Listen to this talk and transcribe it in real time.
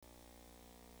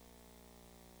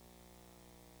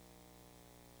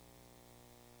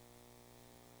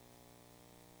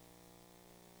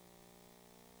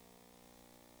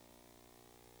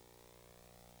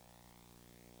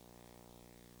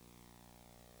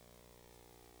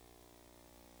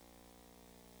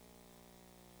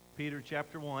Peter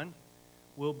chapter 1.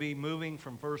 We'll be moving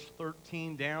from verse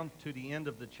 13 down to the end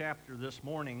of the chapter this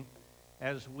morning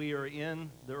as we are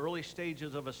in the early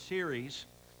stages of a series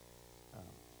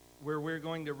where we're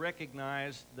going to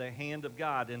recognize the hand of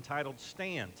God entitled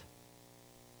Stand.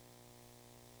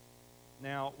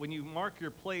 Now, when you mark your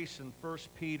place in 1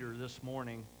 Peter this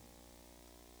morning,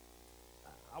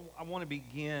 I want to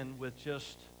begin with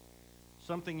just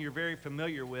something you're very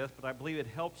familiar with, but I believe it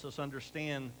helps us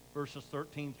understand verses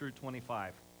 13 through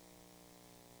 25.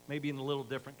 Maybe in a little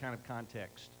different kind of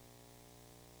context.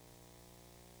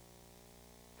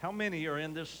 How many are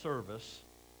in this service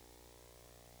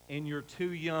and you're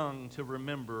too young to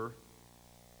remember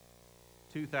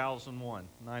 2001,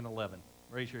 9/11?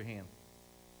 Raise your hand.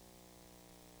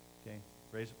 Okay,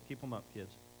 keep them up,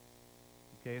 kids.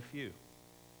 Okay, a few.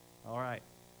 All right.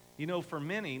 You know, for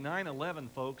many, 9/11,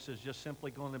 folks, is just simply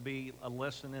going to be a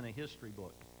lesson in a history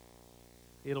book.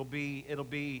 It'll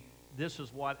be this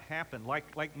is what happened.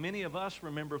 Like many of us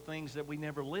remember things that we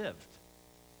never lived.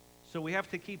 So we have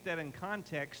to keep that in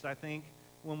context, I think,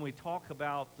 when we talk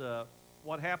about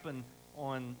what happened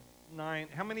on 9.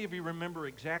 How many of you remember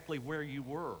exactly where you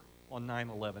were on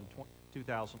 9/11,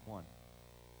 2001?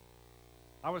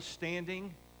 I was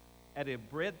standing at a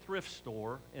bread thrift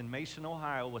store in Mason,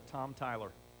 Ohio with Tom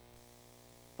Tyler.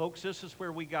 Folks, this is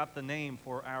where we got the name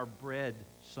for our Bread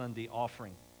Sunday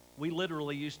offering. We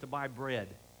literally used to buy bread.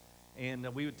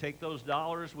 And we would take those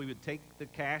dollars, we would take the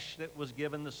cash that was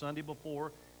given the Sunday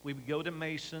before, we would go to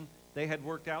Mason. They had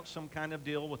worked out some kind of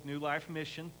deal with New Life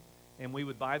Mission, and we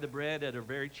would buy the bread at a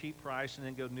very cheap price and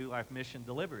then go to New Life Mission,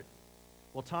 deliver it.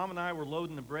 Well, Tom and I were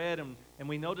loading the bread, and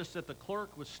we noticed that the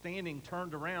clerk was standing,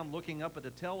 turned around, looking up at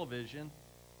the television,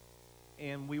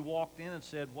 and we walked in and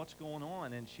said, "What's going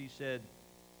on?" And she said,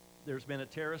 "There's been a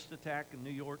terrorist attack in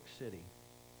New York City,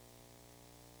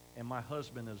 and my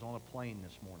husband is on a plane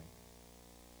this morning."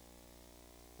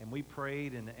 And we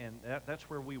prayed, and that's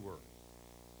where we were.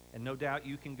 And no doubt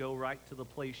you can go right to the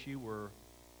place you were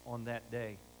on that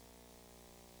day.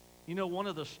 You know, one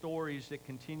of the stories that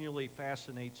continually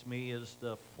fascinates me is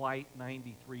the Flight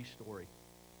 93 story.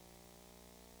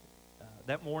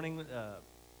 That morning,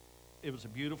 it was a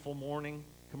beautiful morning,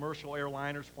 commercial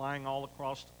airliners flying all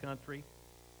across the country.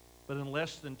 But in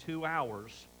less than 2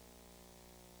 hours,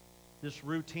 this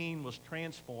routine was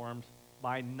transformed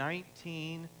by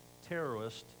 19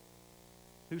 terrorists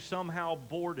who somehow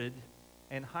boarded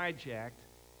and hijacked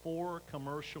 4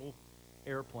 commercial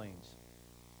airplanes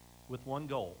with one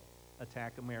goal: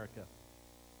 attack America.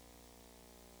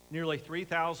 Nearly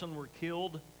 3,000 were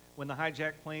killed when the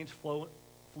hijacked planes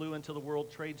flew into the World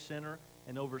Trade Center,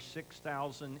 and over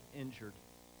 6,000 injured.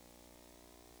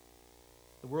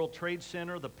 The World Trade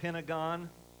Center, the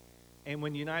Pentagon, and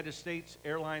when United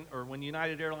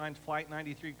Airlines Flight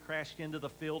 93 crashed into the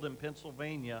field in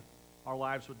Pennsylvania, our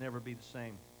lives would never be the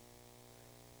same.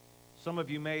 Some of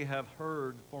you may have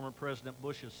heard former President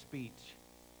Bush's speech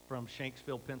from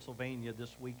Shanksville, Pennsylvania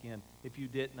this weekend. If you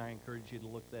didn't, I encourage you to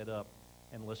look that up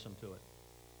and listen to it.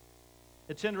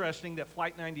 It's interesting that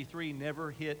Flight 93 never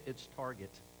hit its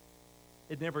target.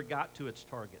 It never got to its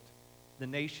target, the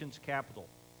nation's capital.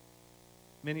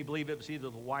 Many believe it was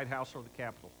either the White House or the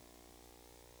Capitol.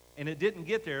 And it didn't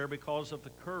get there because of the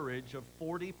courage of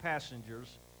 40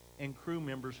 passengers and crew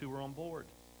members who were on board.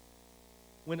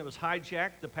 When it was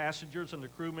hijacked, the passengers and the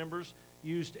crew members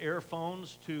used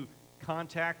airphones to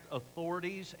contact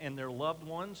authorities and their loved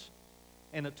ones,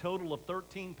 and a total of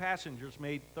 13 passengers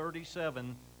made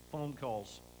 37 phone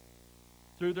calls.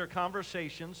 Through their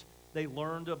conversations, they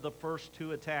learned of the first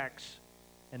 2 attacks,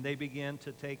 and they began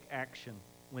to take action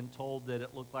when told that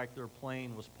it looked like their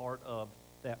plane was part of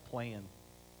that plan.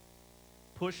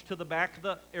 Pushed to the back of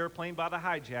the airplane by the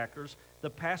hijackers, the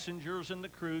passengers and the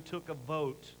crew took a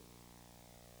vote,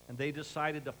 and they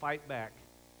decided to fight back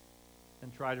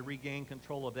and try to regain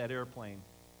control of that airplane.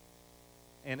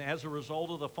 And as a result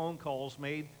of the phone calls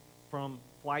made from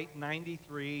Flight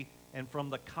 93 and from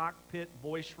the cockpit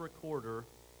voice recorder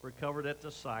recovered at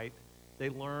the site, they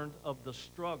learned of the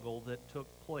struggle that took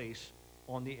place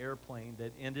on the airplane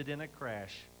that ended in a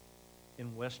crash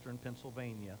in western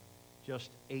Pennsylvania,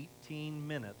 just 18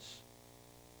 minutes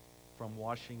from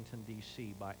Washington,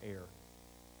 D.C. by air.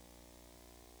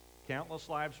 Countless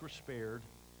lives were spared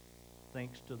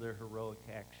thanks to their heroic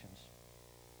actions.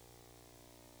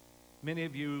 Many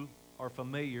of you are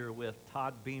familiar with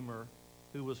Todd Beamer,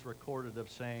 who was recorded of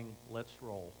saying, "Let's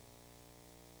roll."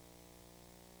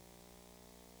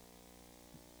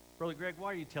 Brother Greg,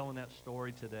 why are you telling that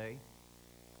story today?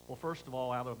 Well, first of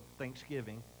all, out of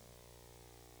Thanksgiving.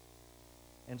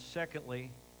 And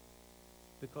secondly,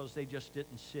 because they just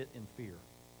didn't sit in fear.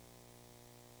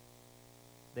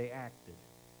 they acted.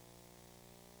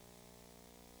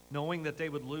 Knowing that they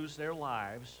would lose their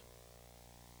lives,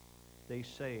 they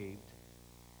saved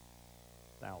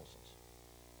thousands.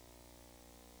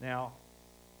 Now,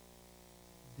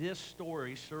 this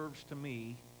story serves to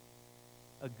me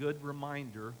a good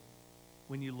reminder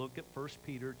when you look at 1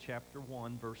 Peter chapter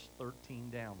 1, verse 13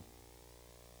 down.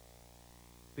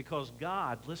 Because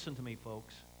God, listen to me,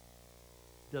 folks,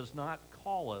 does not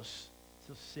call us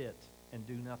to sit and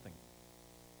do nothing.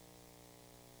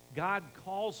 God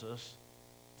calls us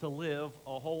to live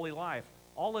a holy life.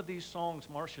 All of these songs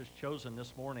Marcia's chosen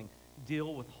this morning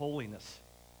deal with holiness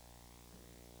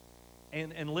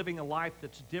and living a life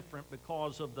that's different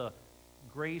because of the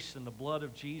grace and the blood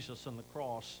of Jesus on the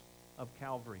cross of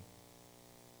Calvary.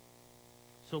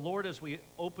 So, Lord, as we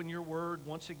open your word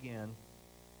once again,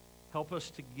 help us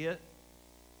to get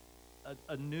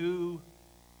a new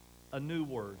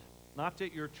word. Not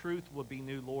that your truth would be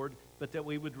new, Lord, but that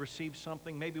we would receive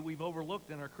something maybe we've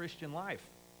overlooked in our Christian life.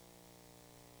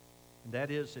 And that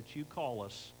is that you call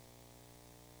us,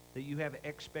 that you have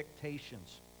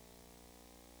expectations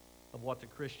of what the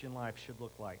Christian life should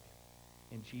look like.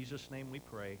 In Jesus' name we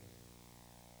pray.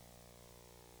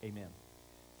 Amen.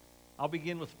 I'll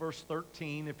begin with verse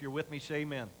 13. If you're with me, say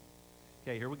amen.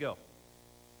 Okay, here we go.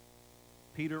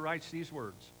 Peter writes these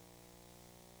words.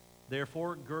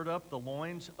 Therefore, gird up the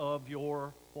loins of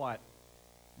your what?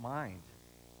 Mind.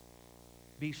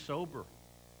 Be sober,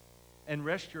 and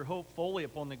rest your hope fully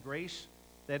upon the grace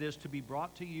that is to be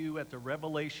brought to you at the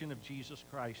revelation of Jesus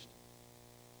Christ.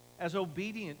 As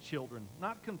obedient children,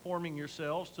 not conforming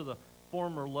yourselves to the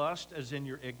former lust as in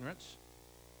your ignorance,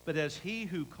 but as he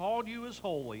who called you is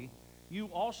holy, you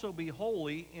also be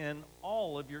holy in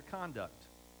all of your conduct.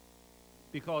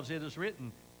 Because it is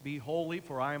written, be holy,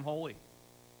 for I am holy.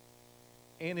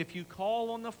 And if you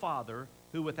call on the Father,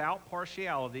 who without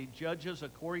partiality judges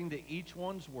according to each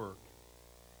one's work,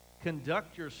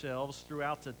 conduct yourselves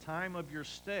throughout the time of your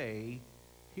stay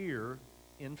here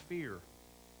in fear,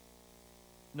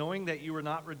 knowing that you were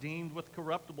not redeemed with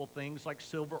corruptible things like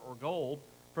silver or gold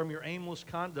from your aimless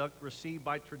conduct received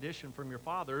by tradition from your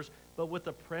fathers, but with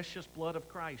the precious blood of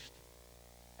Christ,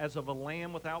 as of a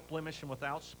lamb without blemish and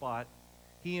without spot.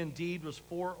 He indeed was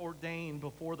foreordained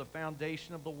before the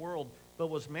foundation of the world,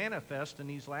 but was manifest in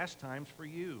these last times for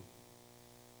you,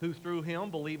 who through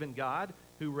him believe in God,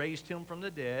 who raised him from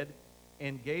the dead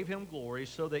and gave him glory,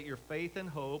 so that your faith and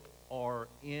hope are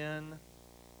in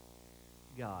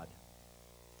God.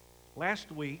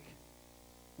 Last week,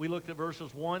 we looked at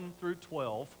verses 1 through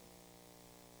 12.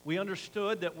 We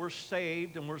understood that we're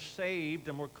saved and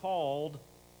we're called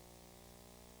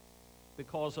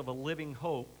because of a living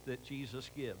hope that Jesus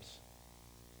gives.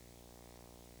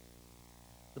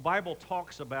 The Bible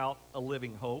talks about a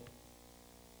living hope.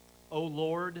 O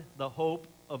Lord, the hope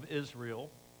of Israel.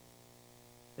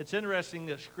 It's interesting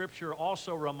that Scripture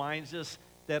also reminds us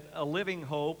that a living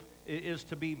hope is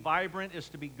to be vibrant, is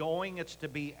to be going, it's to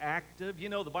be active. You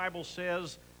know, the Bible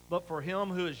says, but for him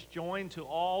who is joined to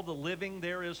all the living,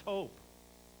 there is hope.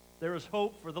 There is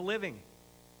hope for the living.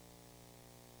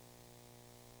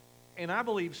 And I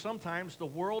believe sometimes the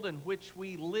world in which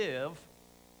we live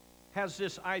has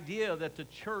this idea that the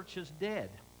church is dead,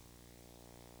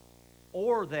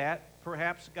 or that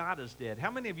perhaps God is dead.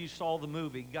 How many of you saw the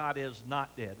movie God Is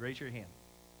Not Dead? Raise your hand.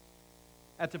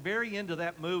 At the very end of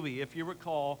that movie, if you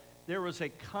recall, there was a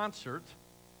concert.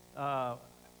 What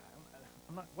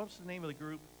was the name of the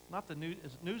group? Not the News,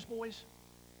 is it Newsboys?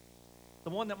 The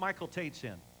one that Michael Tate's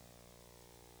in.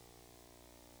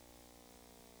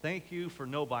 Thank you for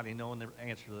nobody knowing the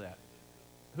answer to that.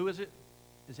 Who is it?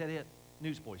 Is that it?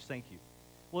 Newsboys, thank you.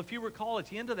 Well, if you recall, at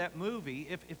the end of that movie,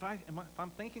 if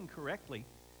I'm thinking correctly,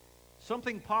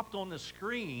 something popped on the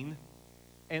screen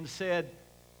and said,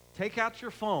 take out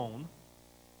your phone,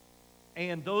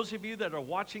 and those of you that are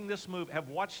watching this movie, have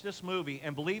watched this movie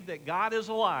and believe that God is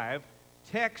alive,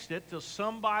 text it to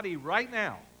somebody right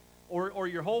now, or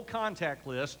your whole contact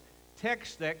list,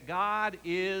 text that God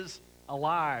is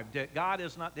alive, that God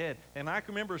is not dead. And I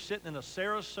can remember sitting in a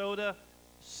Sarasota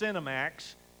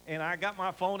Cinemax, and I got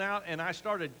my phone out, and I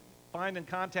started finding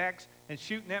contacts and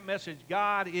shooting that message,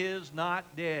 God is not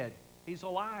dead. He's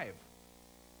alive.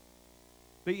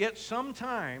 But yet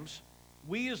sometimes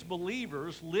we as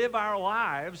believers live our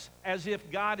lives as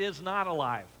if God is not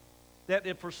alive. That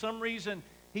if for some reason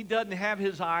he doesn't have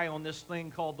his eye on this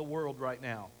thing called the world right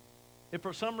now. If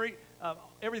for some reason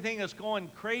everything is going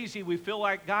crazy, we feel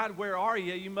like, God, where are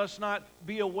you? You must not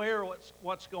be aware of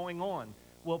what's going on.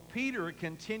 Well, Peter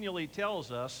continually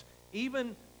tells us,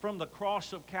 even from the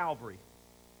cross of Calvary,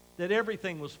 that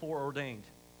everything was foreordained.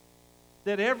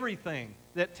 That everything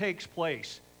that takes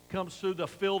place comes through the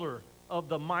filter of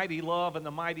the mighty love and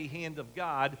the mighty hand of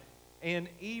God, and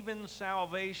even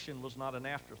salvation was not an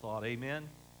afterthought. Amen?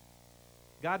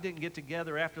 God didn't get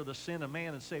together after the sin of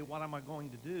man and say, what am I going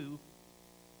to do?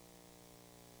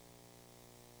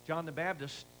 John the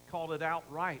Baptist called it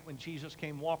outright when Jesus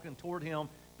came walking toward him.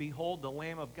 Behold, the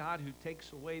Lamb of God who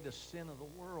takes away the sin of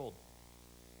the world.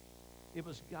 It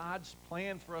was God's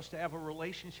plan for us to have a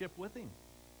relationship with him.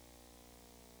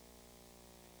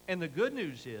 And the good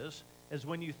news is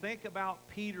when you think about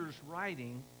Peter's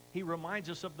writing, he reminds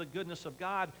us of the goodness of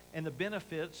God and the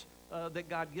benefits that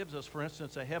God gives us. For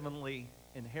instance, a heavenly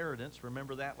inheritance.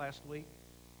 Remember that last week?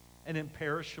 An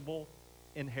imperishable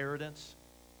inheritance,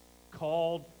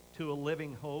 called to a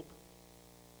living hope.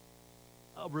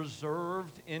 A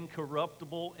reserved,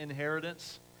 incorruptible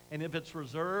inheritance. And if it's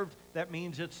reserved, that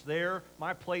means it's there.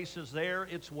 My place is there.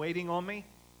 It's waiting on me.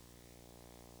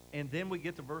 And then we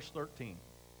get to verse 13.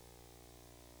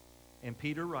 And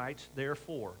Peter writes,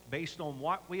 therefore, based on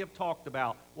what we have talked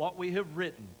about, what we have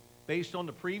written, based on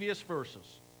the previous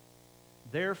verses,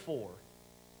 therefore,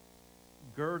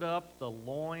 gird up the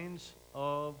loins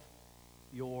of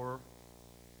your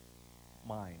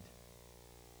mind.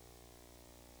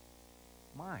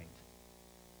 Mind.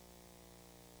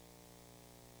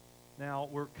 Now,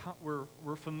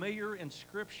 we're familiar in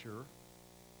Scripture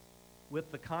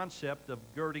with the concept of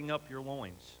girding up your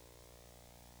loins,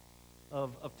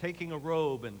 of taking a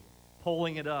robe and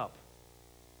pulling it up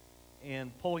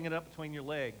between your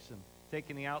legs and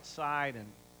taking the outside and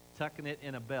tucking it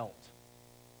in a belt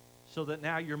so that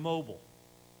now you're mobile.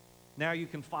 Now you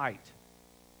can fight.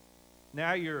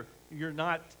 Now you're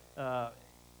not,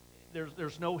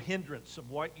 there's no hindrance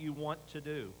of what you want to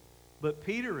do. But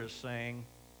Peter is saying,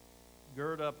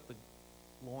 gird up the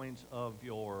loins of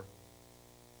your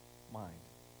mind.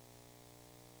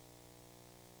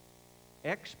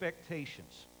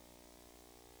 Expectations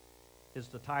is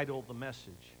the title of the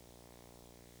message.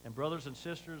 And brothers and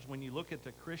sisters, when you look at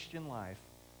the Christian life,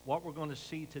 what we're going to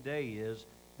see today is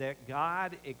that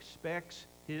God expects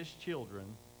his children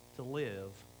to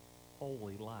live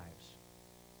holy lives.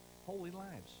 Holy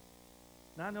lives.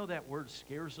 Now, I know that word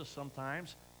scares us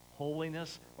sometimes,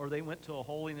 holiness, or they went to a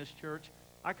holiness church.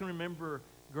 I can remember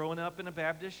growing up in a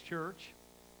Baptist church,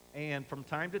 and from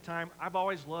time to time, I've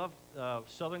always loved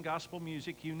Southern gospel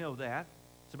music. You know that.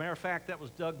 As a matter of fact, that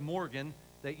was Doug Morgan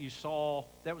that you saw.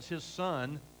 That was his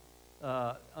son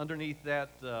underneath that,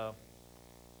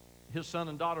 his son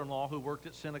and daughter-in-law who worked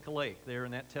at Seneca Lake there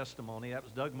in that testimony. That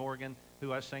was Doug Morgan,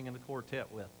 who I sang in the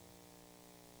quartet with.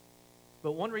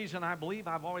 But one reason I believe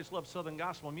I've always loved Southern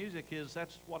gospel music is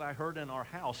that's what I heard in our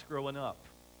house growing up.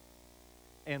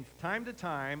 And from time to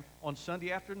time, on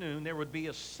Sunday afternoon, there would be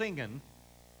a singing.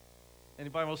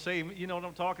 Anybody will say, you know what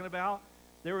I'm talking about?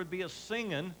 There would be a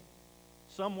singing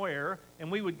somewhere,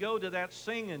 and we would go to that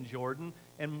singing, Jordan,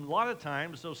 and a lot of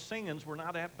times those singings were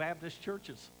not at Baptist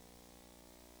churches.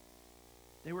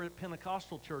 They were at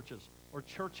Pentecostal churches or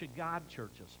Church of God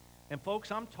churches. And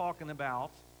folks, I'm talking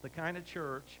about the kind of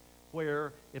church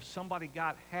where if somebody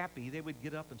got happy, they would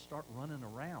get up and start running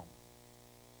around.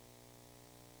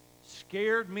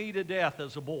 Scared me to death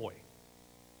as a boy.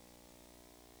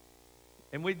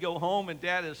 And we'd go home and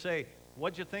Dad would say,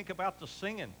 what'd you think about the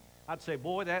singing? I'd say,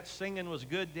 boy, that singing was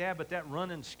good, Dad, but that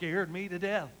running scared me to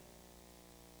death.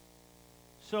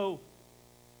 So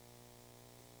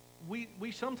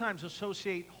we sometimes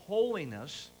associate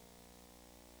holiness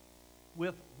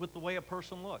with the way a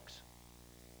person looks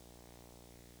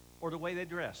or the way they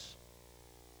dress.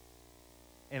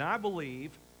 And I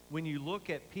believe when you look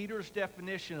at Peter's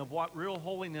definition of what real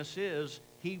holiness is,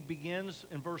 he begins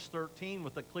in verse 13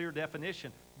 with a clear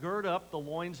definition. Gird up the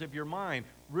loins of your mind.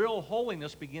 Real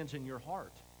holiness begins in your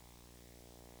heart.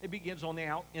 It begins on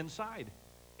the inside,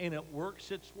 and it works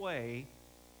its way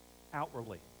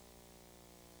outwardly.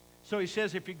 So he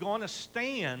says if you're going to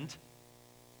stand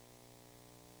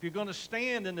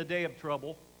in the day of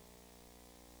trouble,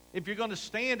 if you're going to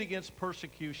stand against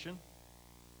persecution,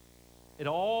 it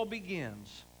all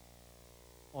begins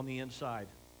on the inside.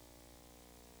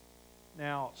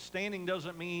 Now, standing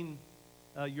doesn't mean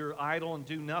you're idle and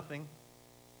do nothing.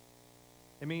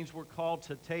 It means we're called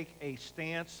to take a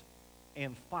stance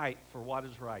and fight for what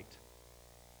is right.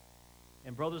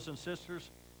 And brothers and sisters,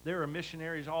 there are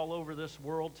missionaries all over this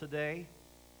world today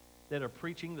that are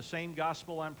preaching the same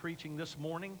gospel I'm preaching this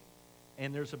morning,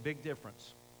 and there's a big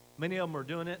difference. Many of them are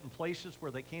doing it in places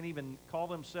where they can't even call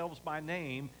themselves by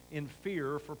name in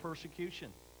fear for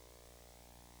persecution.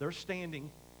 They're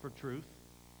standing for truth.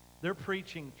 They're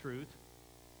preaching truth.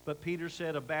 But Peter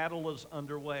said a battle is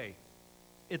underway.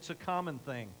 It's a common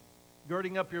thing.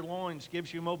 Girding up your loins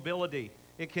gives you mobility.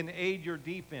 It can aid your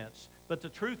defense. But the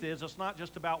truth is, it's not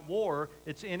just about war,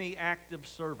 it's any active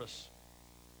service.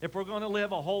 If we're going to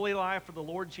live a holy life for the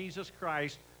Lord Jesus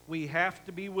Christ, we have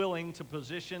to be willing to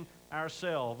position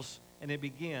ourselves, and it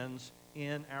begins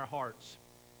in our hearts.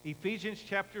 Ephesians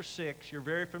chapter 6, you're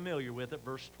very familiar with it,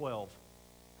 verse 12.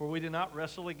 For we do not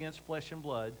wrestle against flesh and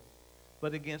blood,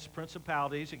 but against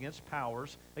principalities, against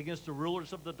powers, against the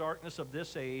rulers of the darkness of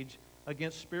this age,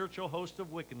 against spiritual hosts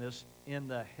of wickedness in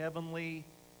the heavenly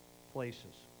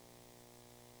places.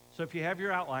 So if you have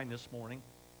your outline this morning,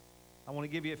 I want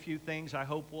to give you a few things I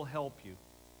hope will help you.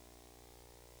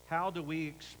 How do we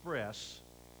express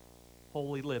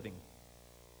holy living?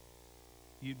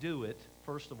 You do it,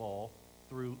 first of all,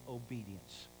 through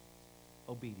obedience.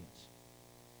 Obedience.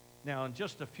 Now, in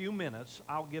just a few minutes,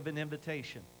 I'll give an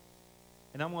invitation.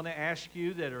 And I'm going to ask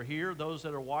you that are here, those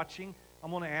that are watching,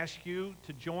 I'm going to ask you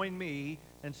to join me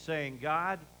in saying,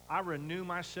 God, I renew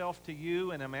myself to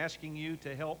you, and I'm asking you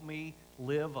to help me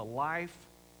live a life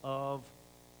of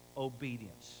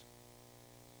obedience.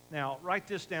 Now, write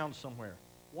this down somewhere.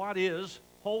 What is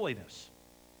holiness?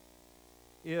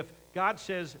 If God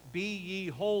says, be ye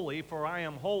holy, for I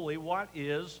am holy, what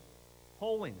is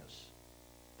holiness?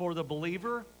 For the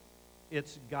believer,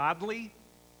 it's godly,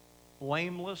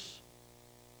 blameless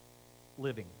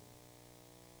living.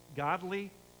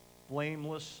 Godly,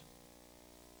 blameless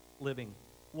living.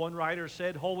 One writer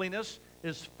said, holiness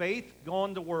is faith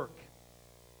gone to work,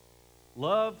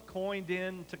 love coined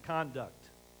into conduct.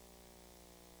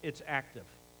 It's active.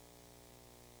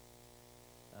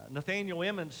 Nathaniel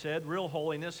Emmons said, real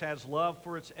holiness has love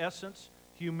for its essence,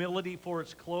 humility for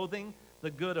its clothing, the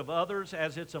good of others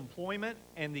as its employment,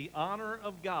 and the honor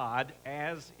of God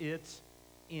as its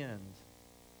end.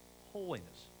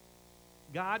 Holiness.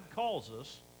 God calls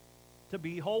us to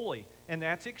be holy, and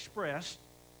that's expressed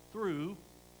through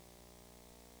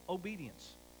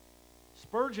obedience.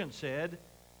 Spurgeon said,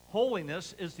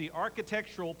 holiness is the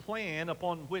architectural plan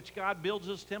upon which God builds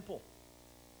his temple.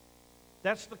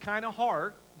 That's the kind of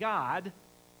heart God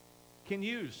can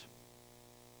use.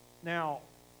 Now,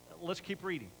 let's keep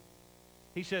reading.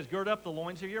 He says, gird up the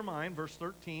loins of your mind, verse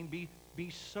 13, be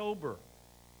sober.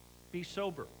 Be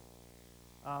sober.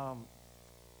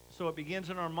 So it begins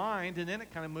in our mind, and then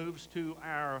it kind of moves to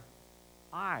our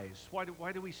eyes.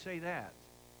 Why do we say that?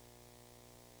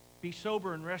 Be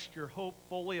sober and rest your hope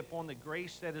fully upon the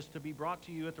grace that is to be brought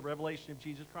to you at the revelation of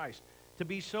Jesus Christ. To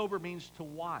be sober means to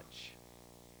watch.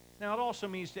 Now, it also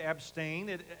means to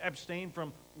abstain. Abstain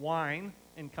from wine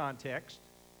in context.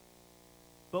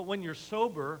 But when you're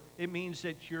sober, it means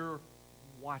that you're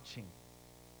watching.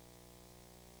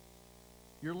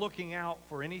 You're looking out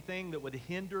for anything that would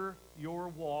hinder your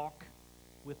walk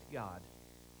with God.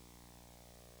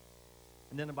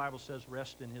 And then the Bible says,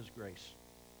 rest in his grace.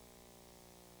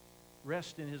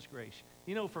 Rest in his grace.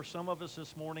 You know, for some of us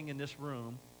this morning in this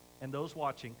room, and those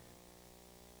watching,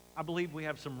 I believe we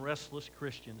have some restless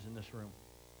Christians in this room.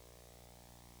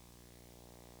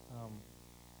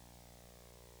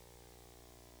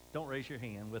 Don't raise your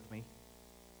hand with me.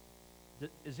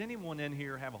 Does anyone in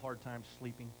here have a hard time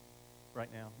sleeping right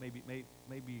now? Maybe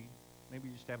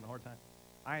you're just having a hard time.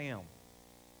 I am.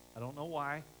 I don't know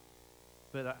why,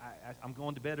 but I'm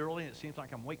going to bed early, and it seems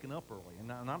like I'm waking up early. And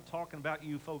I'm talking about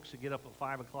you folks that get up at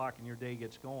 5 o'clock and your day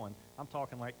gets going. I'm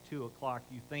talking like 2 o'clock,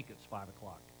 you think it's 5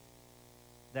 o'clock.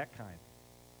 That kind.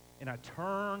 And I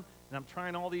turn, and I'm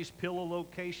trying all these pillow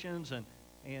locations and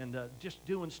just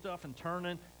doing stuff and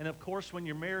turning. And, of course, when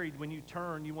you're married, when you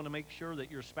turn, you want to make sure that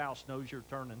your spouse knows you're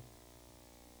turning.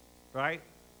 Right?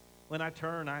 When I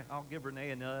turn, I'll give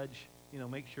Renee a nudge,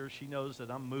 make sure she knows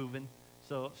that I'm moving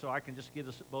so I can just get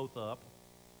us both up.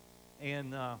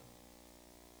 And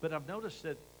but I've noticed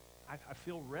that I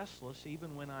feel restless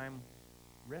even when I'm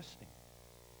resting.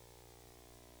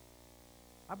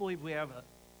 I believe we have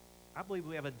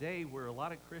a day where a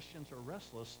lot of Christians are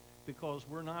restless because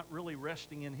we're not really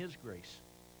resting in his grace.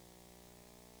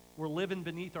 We're living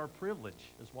beneath our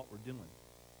privilege is what we're doing.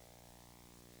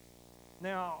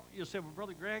 Now, you'll say, well,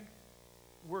 Brother Greg,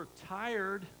 we're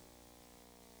tired.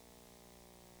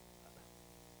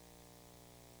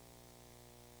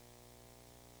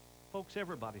 Folks,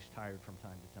 everybody's tired from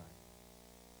time to time.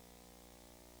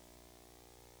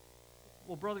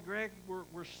 Well, Brother Greg,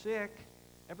 we're sick.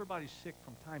 Everybody's sick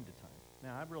from time to time.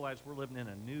 Now, I realize we're living in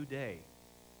a new day.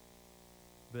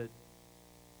 But,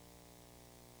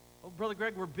 oh, Brother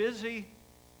Greg, we're busy.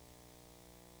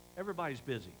 Everybody's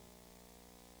busy.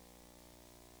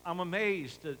 I'm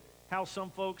amazed at how some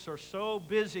folks are so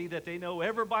busy that they know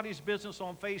everybody's business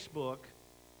on Facebook,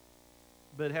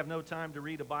 but have no time to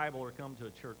read a Bible or come to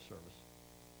a church service.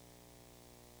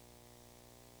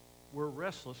 we're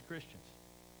restless Christians.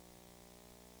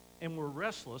 And we're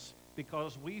restless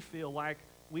because we feel like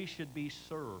we should be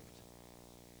served.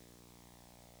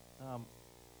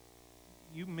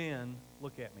 You men,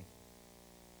 look at me.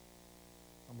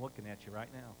 I'm looking at you right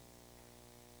now.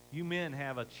 You men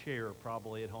have a chair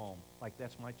probably at home. Like,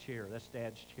 that's my chair. That's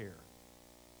Dad's chair.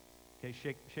 Okay,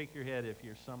 shake your head if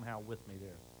you're somehow with me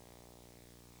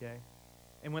there. Okay?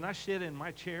 And when I sit in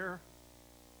my chair,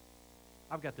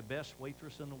 I've got the best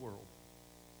waitress in the world.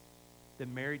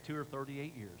 Been married to her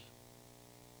 38 years.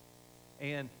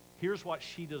 And here's what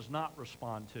she does not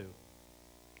respond to.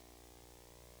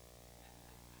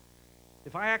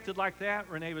 If I acted like that,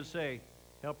 Renee would say,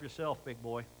 "Help yourself, big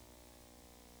boy.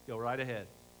 Go right ahead."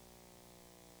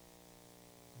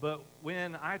 But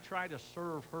when I try to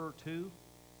serve her too,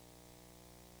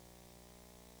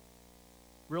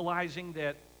 realizing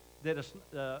that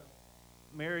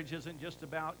marriage isn't just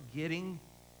about getting.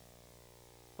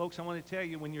 Folks, I want to tell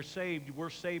you, when you're saved,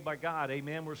 we're saved by God.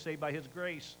 Amen? We're saved by His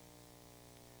grace.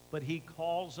 But He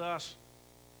calls us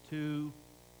to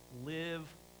live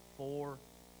for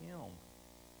Him.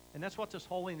 And that's what this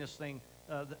holiness thing,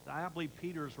 I believe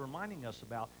Peter is reminding us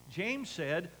about. James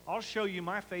said, "I'll show you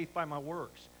my faith by my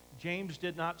works." James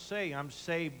did not say, "I'm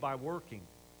saved by working."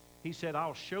 He said,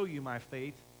 "I'll show you my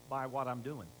faith by what I'm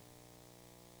doing."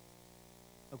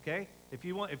 Okay? If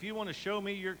you want to show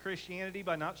me your Christianity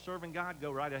by not serving God,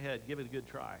 go right ahead. Give it a good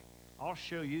try. I'll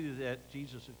show you that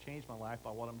Jesus has changed my life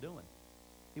by what I'm doing.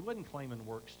 He wasn't claiming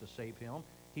works to save him.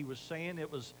 He was saying it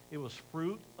was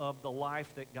fruit of the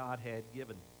life that God had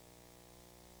given.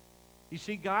 You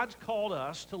see, God's called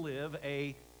us to live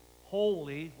a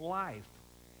holy life,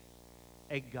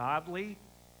 a godly,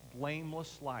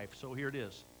 blameless life. So here it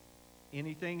is.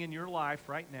 Anything in your life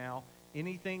right now,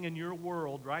 anything in your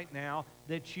world right now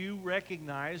that you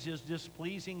recognize is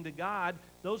displeasing to God,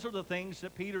 those are the things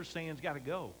that Peter's saying has got to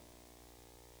go.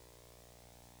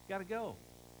 Got to go.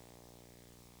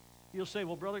 You'll say,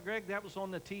 "Well, Brother Greg, that was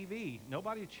on the TV."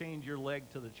 Nobody chained your leg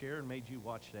to the chair and made you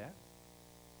watch that.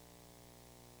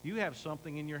 You have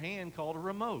something in your hand called a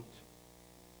remote.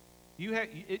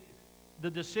 The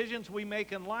decisions we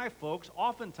make in life, folks,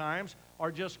 oftentimes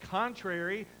are just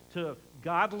contrary to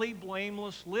godly,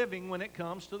 blameless living when it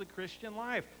comes to the Christian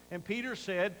life. And Peter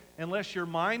said, unless your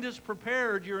mind is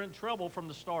prepared, you're in trouble from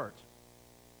the start.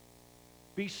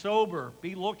 Be sober,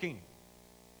 be looking.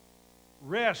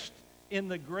 Rest in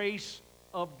the grace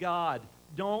of God.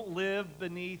 Don't live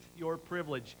beneath your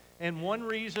privilege. And one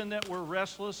reason that we're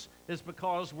restless is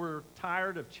because we're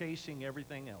tired of chasing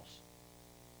everything else.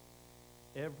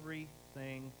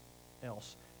 Everything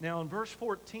else. Now in verse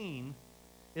 14,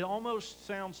 it almost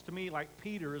sounds to me like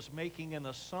Peter is making an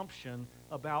assumption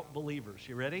about believers.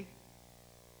 You ready?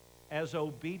 As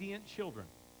obedient children.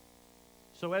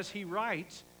 So as he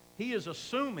writes, he is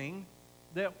assuming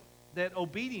that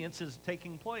obedience is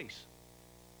taking place.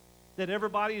 That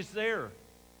everybody is there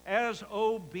as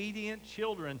obedient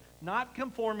children, not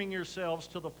conforming yourselves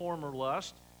to the former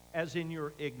lust, as in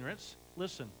your ignorance.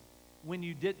 Listen, when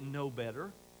you didn't know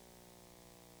better,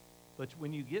 but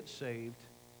when you get saved,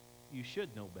 you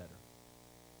should know better.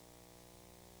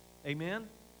 Amen?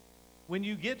 When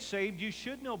you get saved, you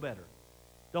should know better.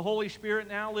 The Holy Spirit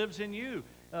now lives in you.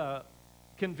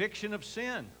 Conviction of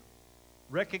sin.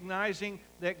 Recognizing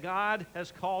that God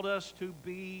has called us to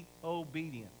be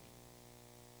obedient.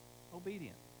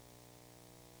 Obedient.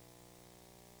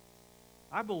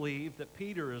 I believe that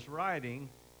Peter is writing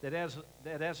that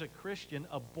as a Christian,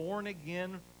 a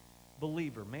born-again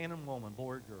believer, man and woman,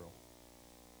 boy or girl,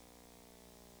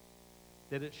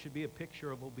 that it should be a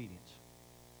picture of obedience.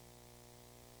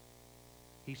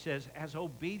 He says, as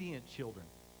obedient children.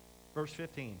 Verse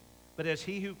 15. But as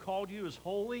he who called you is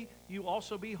holy, you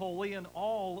also be holy in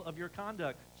all of your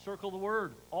conduct. Circle the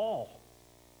word, all.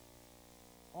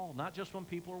 All, not just when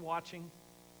people are watching,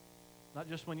 not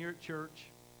just when you're at church.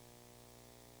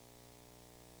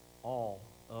 All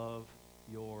of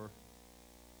your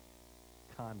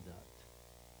conduct.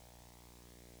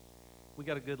 We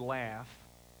got a good laugh.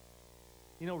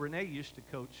 You know, Renee used to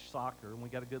coach soccer, and we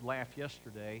got a good laugh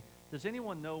yesterday. Does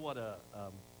anyone know what a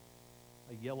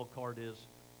yellow card is?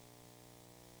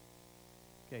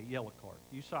 Okay, yellow card.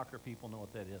 You soccer people know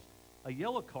what that is. A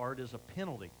yellow card is a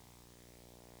penalty.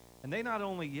 And they not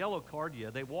only yellow card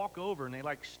you, they walk over and they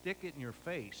like stick it in your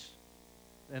face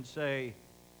and say,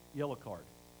 yellow card.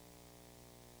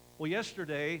 Well,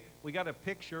 yesterday we got a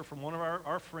picture from one of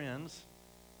our friends,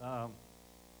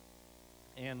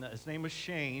 and his name was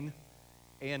Shane,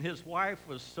 and his wife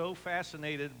was so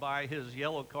fascinated by his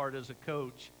yellow card as a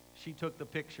coach, she took the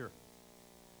picture.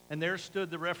 And there stood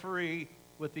the referee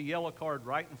with the yellow card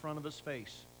right in front of his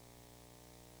face.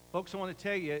 Folks, I want to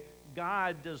tell you,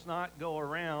 God does not go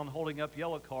around holding up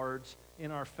yellow cards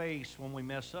in our face when we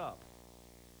mess up.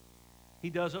 He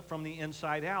does it from the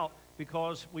inside out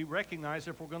because we recognize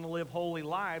if we're going to live holy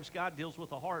lives, God deals with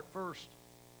the heart first.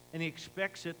 And He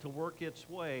expects it to work its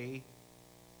way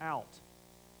out.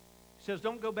 He says,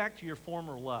 don't go back to your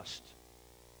former lust.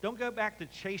 Don't go back to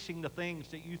chasing the things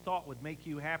that you thought would make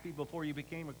you happy before you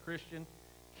became a Christian.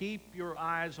 Keep your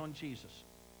eyes on Jesus.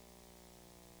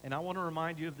 And I want to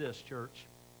remind you of this, church.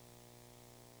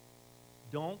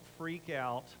 Don't freak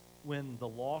out when the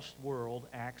lost world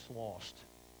acts lost.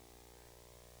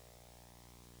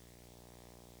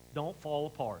 Don't fall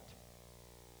apart.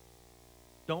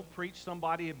 Don't preach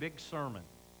somebody a big sermon.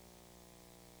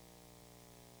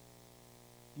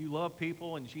 You love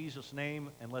people in Jesus' name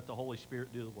and let the Holy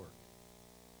Spirit do the work.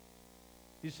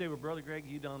 You say, well, Brother Greg,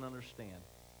 you don't understand.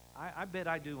 I bet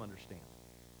I do understand.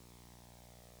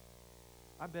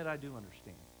 I bet I do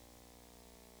understand.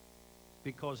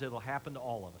 Because it'll happen to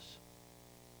all of us.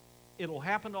 It'll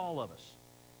happen to all of us.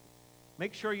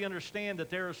 Make sure you understand that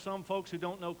there are some folks who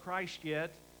don't know Christ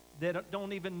yet that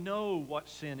don't even know what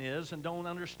sin is and don't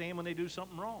understand when they do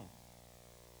something wrong.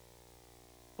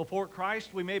 Before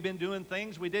Christ, we may have been doing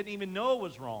things we didn't even know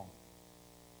was wrong.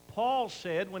 Paul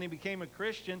said when he became a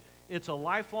Christian, it's a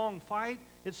lifelong fight.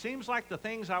 It seems like the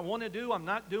things I want to do, I'm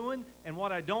not doing, and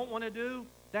what I don't want to do,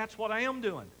 that's what I am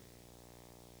doing.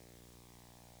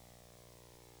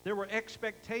 There were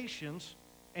expectations,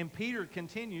 and Peter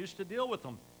continues to deal with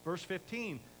them. Verse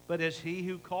 15, but as He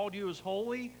who called you is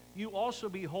holy, you also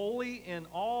be holy in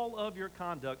all of your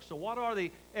conduct. So what are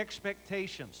the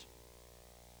expectations?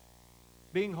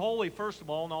 Being holy, first of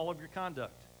all, in all of your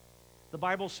conduct. The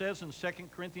Bible says in 2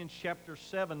 Corinthians chapter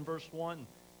 7, verse 1,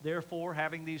 therefore,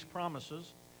 having these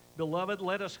promises, beloved,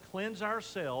 let us cleanse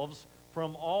ourselves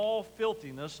from all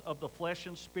filthiness of the flesh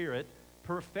and spirit,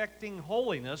 perfecting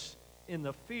holiness in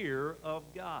the fear of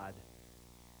God.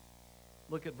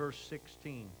 Look at verse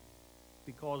 16.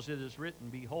 Because it is written,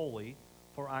 be holy,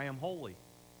 for I am holy.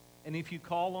 And if you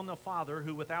call on the Father,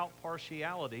 who without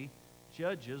partiality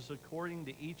judges according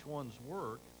to each one's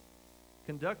work,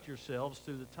 conduct yourselves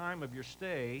through the time of your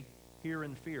stay here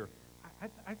in fear.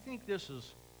 I think this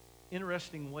is an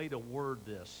interesting way to word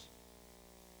this.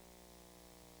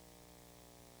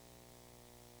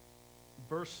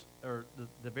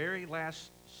 The very last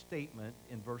statement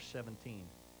in verse 17.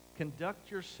 Conduct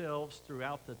yourselves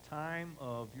throughout the time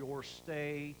of your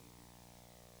stay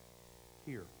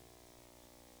here.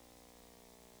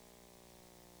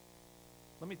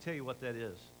 Let me tell you what that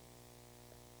is.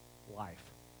 Life.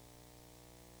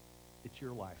 It's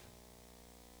your life.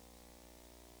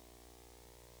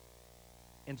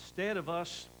 Instead of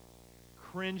us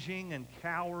cringing and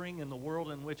cowering in the world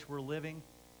in which we're living,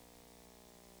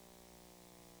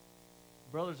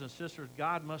 brothers and sisters,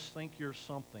 God must think you're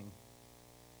something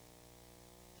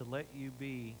to let you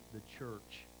be the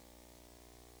church,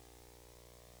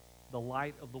 the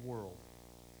light of the world,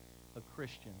 a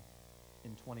Christian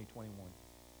in 2021.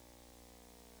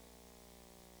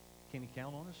 Can He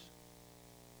count on us?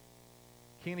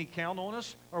 Can He count on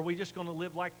us? Or are we just going to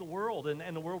live like the world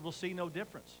and the world will see no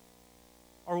difference?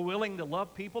 Are we willing to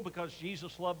love people because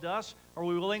Jesus loved us? Are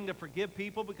we willing to forgive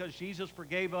people because Jesus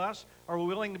forgave us? Are we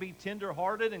willing to be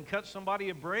tender-hearted and cut somebody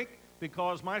a break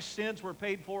because my sins were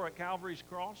paid for at Calvary's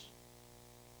cross?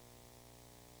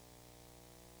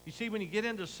 You see, when you get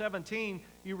into 17,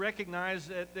 you recognize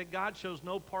that God shows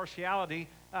no partiality.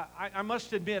 I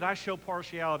must admit, I show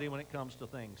partiality when it comes to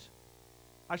things.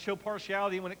 I show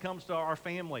partiality when it comes to our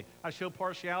family. I show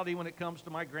partiality when it comes to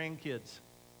my grandkids.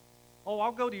 Oh,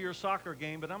 I'll go to your soccer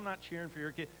game, but I'm not cheering for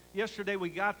your kid. Yesterday we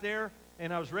got there,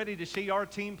 and I was ready to see our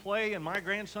team play and my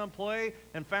grandson play,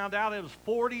 and found out it was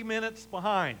 40 minutes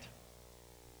behind.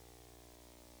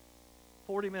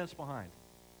 40 minutes behind.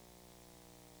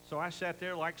 So I sat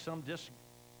there like some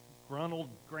disgruntled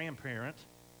grandparent,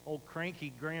 old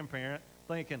cranky grandparent,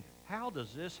 thinking, how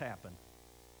does this happen?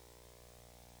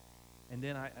 And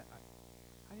then I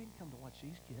didn't come to watch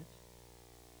these kids.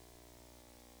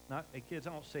 Not, hey, kids,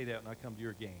 I don't say that when I come to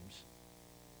your games.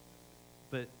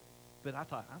 But I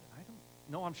thought, I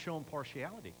don't know, I'm showing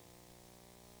partiality.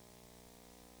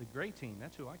 The gray team,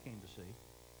 that's who I came to see.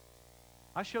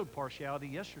 I showed partiality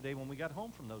yesterday when we got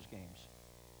home from those games.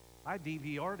 I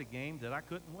DVR'd a game that I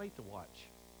couldn't wait to watch.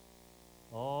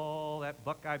 Oh, that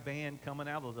Buckeye band coming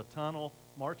out of the tunnel,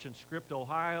 marching Script,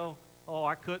 Ohio. Oh,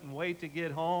 I couldn't wait to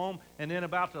get home. And then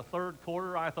about the third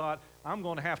quarter, I thought, I'm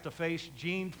going to have to face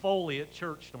Gene Foley at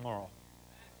church tomorrow.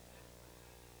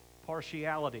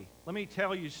 Partiality. Let me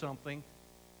tell you something.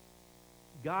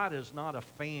 God is not a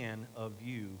fan of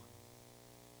you.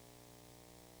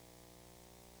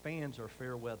 Fans are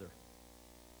fair weather.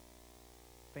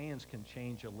 Fans can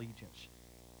change allegiance.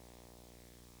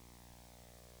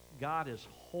 God is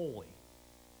holy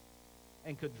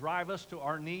and could drive us to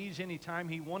our knees anytime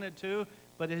He wanted to,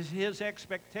 but His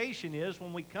expectation is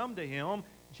when we come to Him,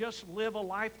 just live a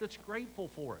life that's grateful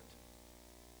for it.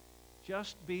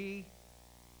 Just be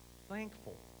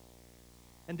thankful.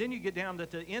 And then you get down to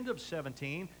the end of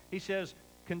 17, He says,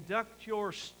 conduct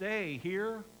your stay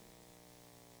here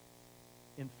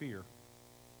in fear.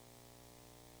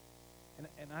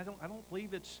 And I don't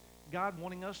believe it's God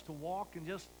wanting us to walk and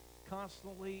just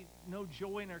constantly no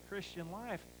joy in our Christian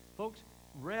life. Folks,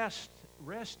 rest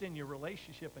in your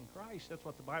relationship in Christ. That's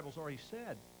what the Bible's already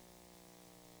said.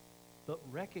 But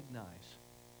recognize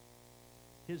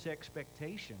His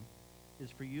expectation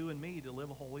is for you and me to live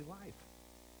a holy life.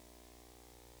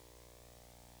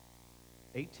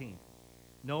 18.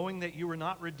 Knowing that you were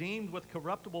not redeemed with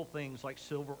corruptible things like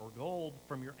silver or gold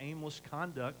from your aimless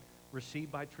conduct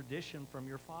received by tradition from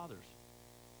your fathers.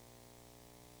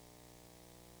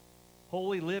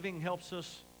 Holy living helps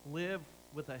us live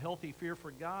with a healthy fear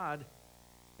for God,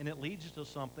 and it leads to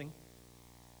something,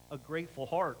 a grateful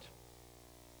heart.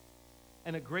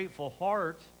 And a grateful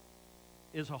heart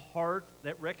is a heart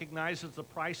that recognizes the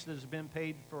price that has been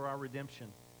paid for our redemption.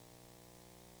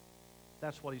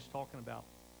 That's what he's talking about.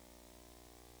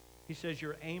 He says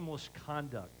your aimless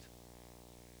conduct.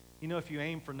 You know, if you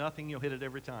aim for nothing, you'll hit it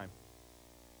every time.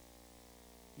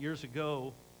 Years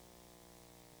ago,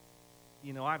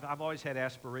 you know, I've always had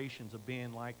aspirations of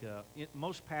being like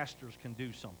most pastors can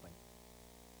do something.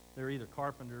 They're either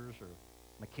carpenters or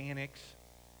mechanics.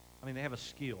 I mean, they have a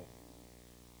skill.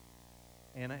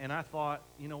 And I thought,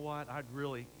 you know what, I'd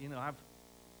really, you know,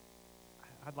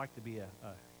 I'd like to be a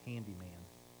handyman.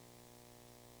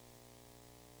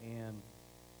 And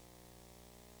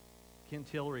Ken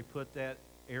Tillery put that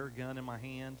air gun in my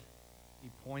hand. He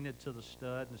pointed to the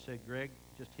stud and said, Greg,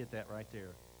 just hit that right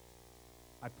there.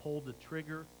 I pulled the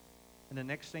trigger, and the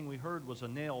next thing we heard was a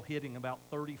nail hitting about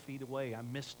 30 feet away. I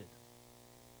missed it.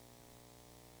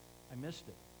 I missed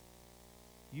it.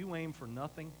 You aim for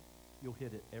nothing, you'll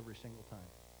hit it every single time.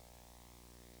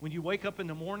 When you wake up in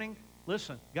the morning,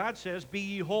 listen, God says, be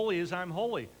ye holy as I'm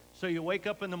holy. So you wake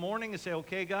up in the morning and say,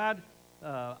 okay, God,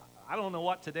 I don't know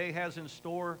what today has in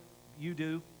store. You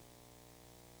do.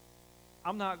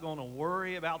 I'm not going to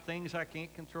worry about things I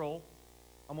can't control.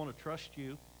 I'm going to trust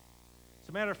you. As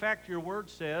a matter of fact, your word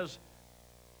says,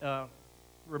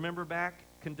 remember back,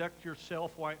 conduct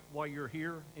yourself while you're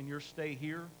here in your stay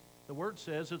here. The word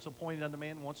says it's appointed unto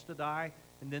man wants to die,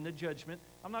 and then the judgment.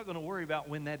 I'm not going to worry about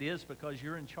when that is because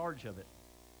you're in charge of it.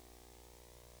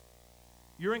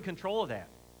 You're in control of that.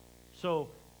 So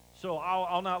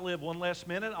I'll not live one less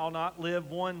minute. I'll not live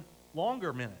one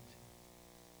longer minute.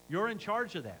 You're in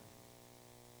charge of that.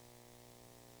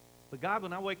 But God,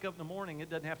 when I wake up in the morning, it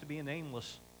doesn't have to be an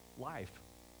aimless life.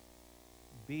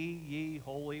 Be ye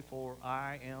holy, for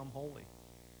I am holy.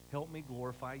 Help me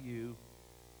glorify you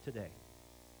today.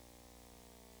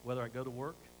 Whether I go to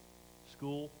work,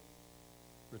 school,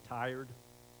 retired,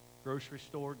 grocery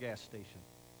store, gas station.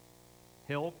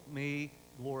 Help me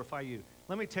glorify you.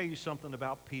 Let me tell you something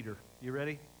about Peter. You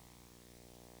ready?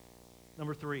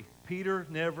 Number 3, Peter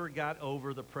never got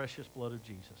over the precious blood of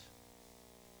Jesus.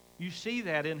 You see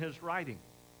that in his writing.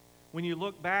 When you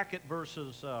look back at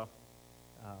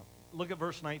look at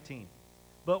verse 19.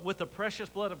 But with the precious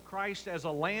blood of Christ as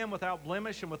a lamb without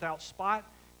blemish and without spot,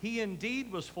 he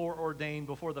indeed was foreordained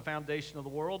before the foundation of the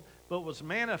world, but was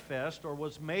manifest or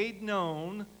was made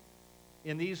known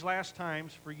in these last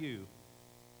times for you,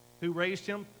 who raised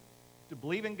him to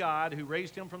believe in God, who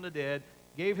raised him from the dead,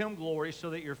 gave him glory so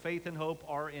that your faith and hope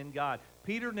are in God.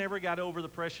 Peter never got over the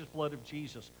precious blood of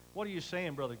Jesus. What are you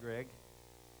saying, Brother Greg?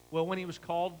 Well, when he was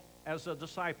called as a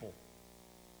disciple,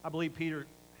 I believe Peter,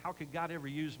 how could God ever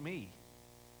use me?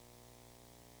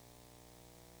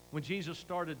 When Jesus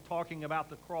started talking about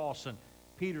the cross and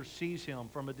Peter sees him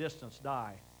from a distance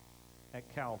die at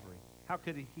Calvary, how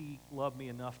could he love me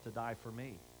enough to die for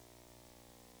me?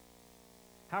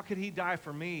 How could he die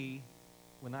for me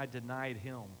when I denied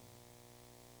him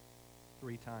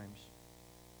 3 times?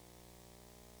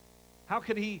 How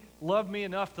could he love me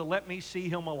enough to let me see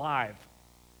him alive?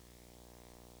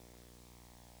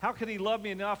 How could he love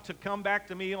me enough to come back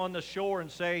to me on the shore and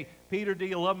say, Peter, do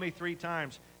you love me 3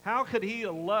 times? How could he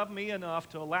love me enough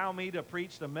to allow me to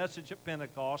preach the message at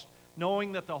Pentecost,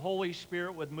 knowing that the Holy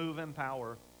Spirit would move in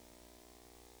power?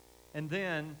 And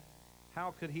then,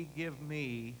 how could he give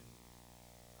me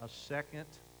a second?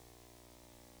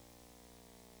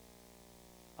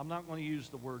 I'm not going to use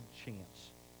the word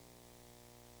chance.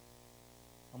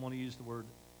 I'm going to use the word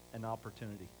an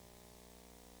opportunity.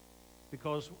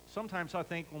 Because sometimes I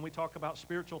think when we talk about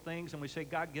spiritual things and we say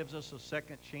God gives us a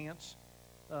second chance,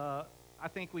 I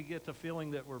think we get the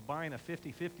feeling that we're buying a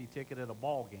 50-50 ticket at a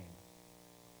ball game.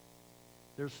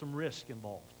 There's some risk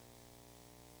involved.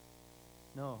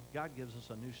 No, God gives us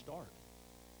a new start.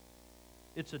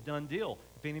 It's a done deal.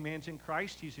 If any man's in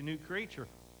Christ, he's a new creature.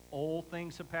 Old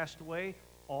things have passed away.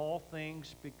 All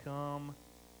things become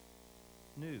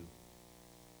new.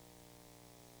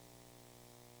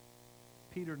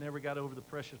 Peter never got over the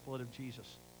precious blood of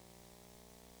Jesus.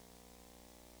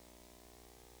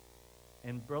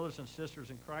 And brothers and sisters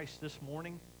in Christ, this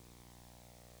morning,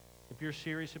 if you're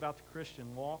serious about the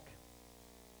Christian walk,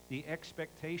 the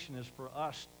expectation is for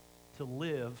us to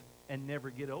live and never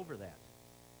get over that.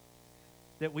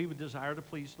 That we would desire to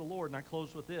please the Lord. And I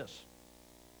close with this.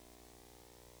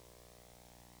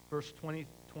 Verse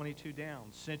 22 down.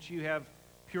 Since you have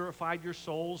purified your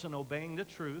souls in obeying the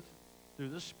truth through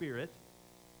the Spirit,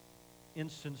 in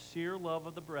sincere love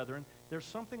of the brethren, there's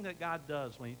something that God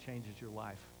does when He changes your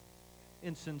life.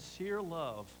 In sincere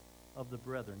love of the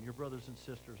brethren, your brothers and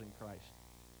sisters in Christ.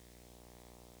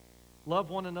 Love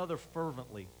one another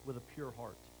fervently with a pure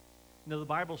heart. You know, the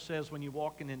Bible says when you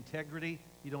walk in integrity,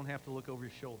 you don't have to look over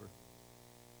your shoulder.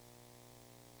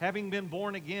 Having been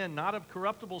born again, not of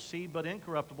corruptible seed, but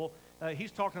incorruptible.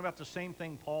 He's talking about the same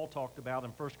thing Paul talked about in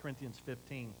 1 Corinthians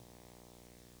 15.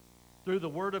 Through the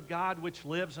Word of God which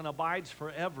lives and abides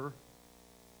forever,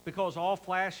 because all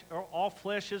flesh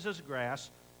is as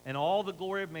grass, and all the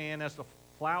glory of man as the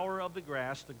flower of the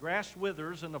grass. The grass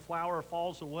withers and the flower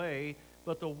falls away,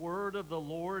 but the word of the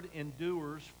Lord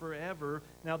endures forever.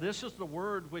 Now this is the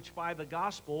word which by the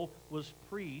gospel was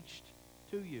preached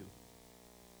to you.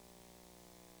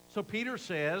 So Peter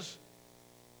says,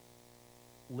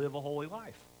 live a holy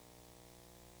life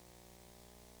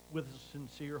with a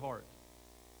sincere heart.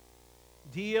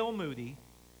 D.L. Moody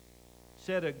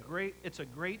said it's a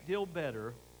great deal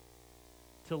better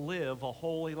to live a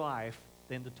holy life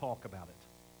than to talk about it.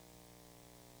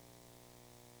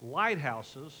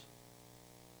 Lighthouses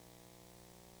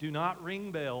do not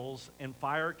ring bells and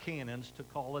fire cannons to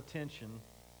call attention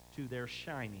to their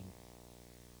shining.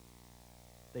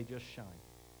 They just shine.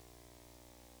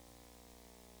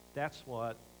 That's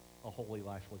what a holy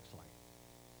life looks like.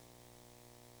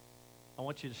 I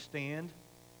want you to stand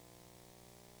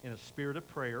in a spirit of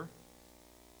prayer.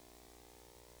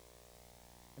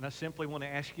 And I simply want to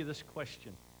ask you this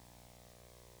question.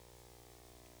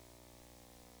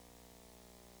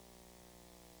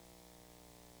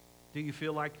 Do you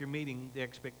feel like you're meeting the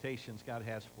expectations God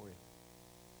has for you?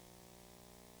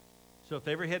 So if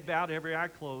every head bowed, every eye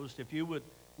closed, if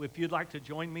you'd like to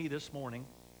join me this morning,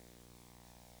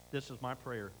 this is my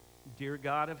prayer. Dear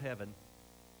God of heaven,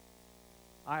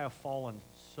 I have fallen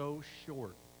so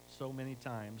short so many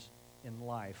times in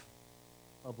life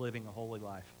of living a holy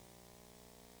life.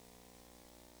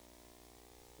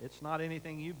 It's not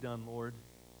anything you've done, Lord.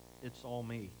 It's all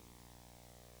me.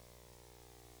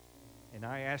 And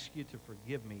I ask you to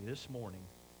forgive me this morning,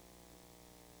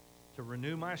 to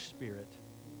renew my spirit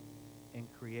and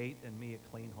create in me a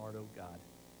clean heart, O God.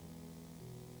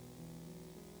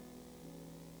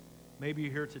 Maybe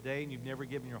you're here today and you've never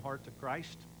given your heart to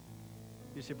Christ.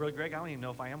 You say, Brother Greg, I don't even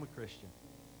know if I am a Christian.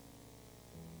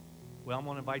 Well, I'm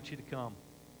going to invite you to come.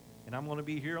 And I'm going to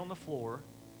be here on the floor.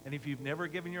 And if you've never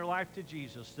given your life to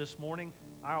Jesus this morning,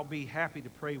 I'll be happy to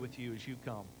pray with you as you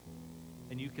come.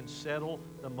 And you can settle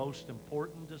the most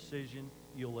important decision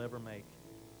you'll ever make.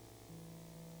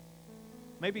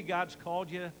 Maybe God's called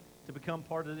you to become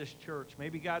part of this church.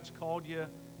 Maybe God's called you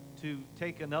to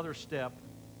take another step.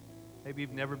 Maybe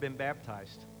you've never been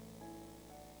baptized.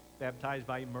 Baptized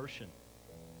by immersion.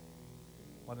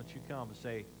 Why don't you come and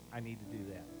say, I need to do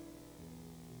that.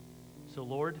 So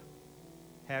Lord,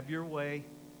 have your way.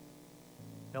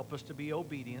 Help us to be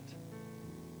obedient.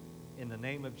 In the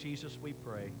name of Jesus we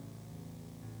pray.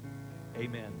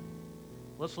 Amen.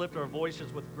 Let's lift our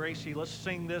voices with Gracie. Let's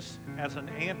sing this as an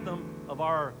anthem of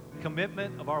our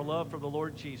commitment, of our love for the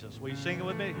Lord Jesus. Will you sing it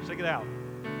with me? Sing it out.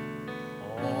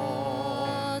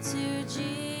 All to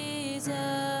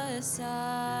Jesus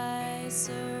I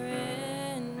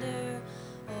surrender.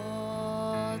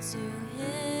 All to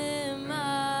Him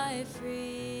I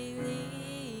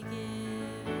freely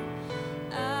give.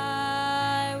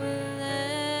 I will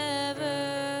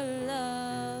ever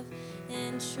love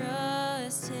and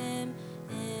trust Him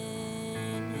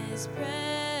in His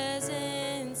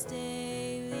presence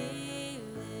daily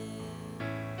live.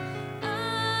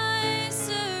 I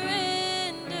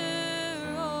surrender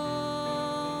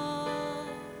all.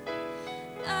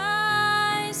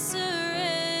 I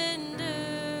surrender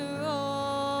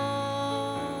all.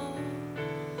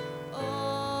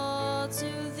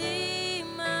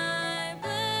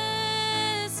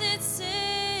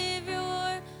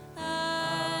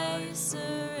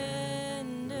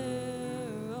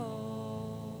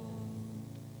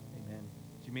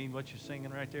 You mean what you're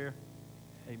singing right there?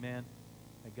 Amen.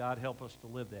 May God help us to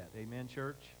live that. Amen,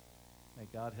 church? May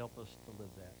God help us to live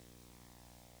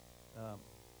that.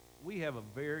 We have a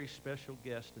very special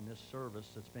guest in this service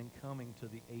that's been coming to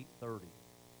the 8:30.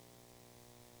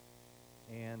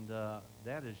 And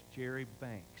that is Jerry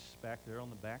Banks back there on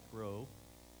the back row.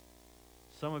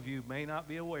 Some of you may not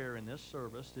be aware in this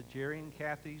service that Jerry and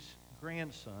Kathy's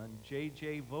grandson,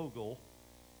 J.J. Vogel,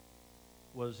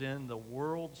 was in the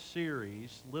World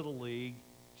Series Little League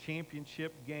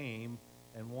championship game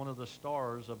and one of the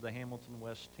stars of the Hamilton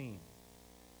West team.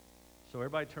 So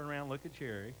everybody turn around and look at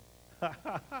Jerry.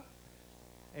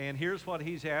 And here's what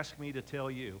he's asked me to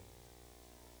tell you.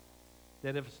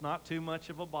 That if it's not too much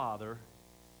of a bother,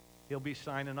 he'll be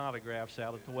signing autographs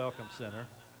out at the Welcome Center.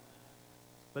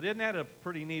 But isn't that a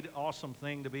pretty neat, awesome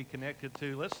thing to be connected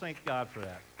to? Let's thank God for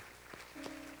that.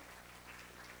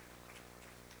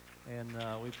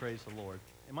 And we praise the Lord.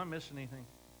 Am I missing anything?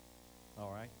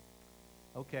 All right.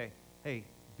 Okay. Hey,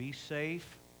 be safe.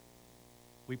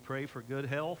 We pray for good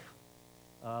health.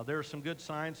 There are some good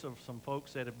signs of some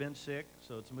folks that have been sick,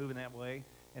 so it's moving that way.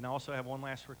 And I also have one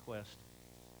last request.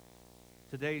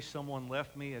 Today, someone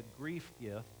left me a grief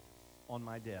gift on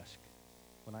my desk.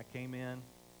 When I came in,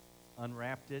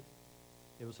 unwrapped it,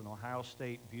 it was an Ohio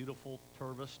State beautiful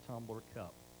Tervis tumbler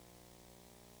cup.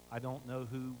 I don't know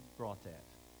who brought that.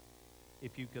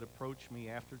 If you could approach me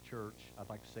after church, I'd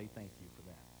like to say thank you for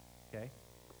that. Okay?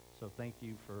 So thank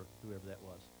you for whoever that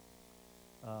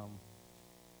was.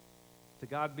 To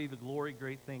God be the glory,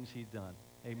 great things he's done.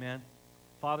 Amen.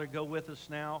 Father, go with us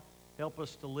now. Help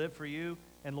us to live for you.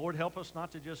 And Lord, help us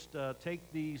not to just take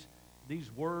these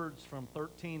words from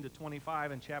 13 to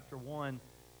 25 in chapter 1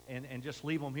 and just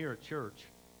leave them here at church.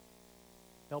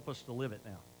 Help us to live it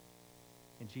now.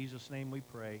 In Jesus' name we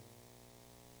pray.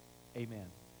 Amen.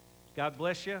 God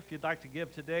bless you. If you'd like to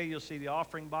give today, you'll see the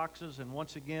offering boxes. And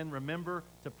once again, remember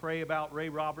to pray about Ray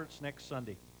Roberts next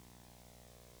Sunday.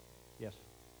 Yes.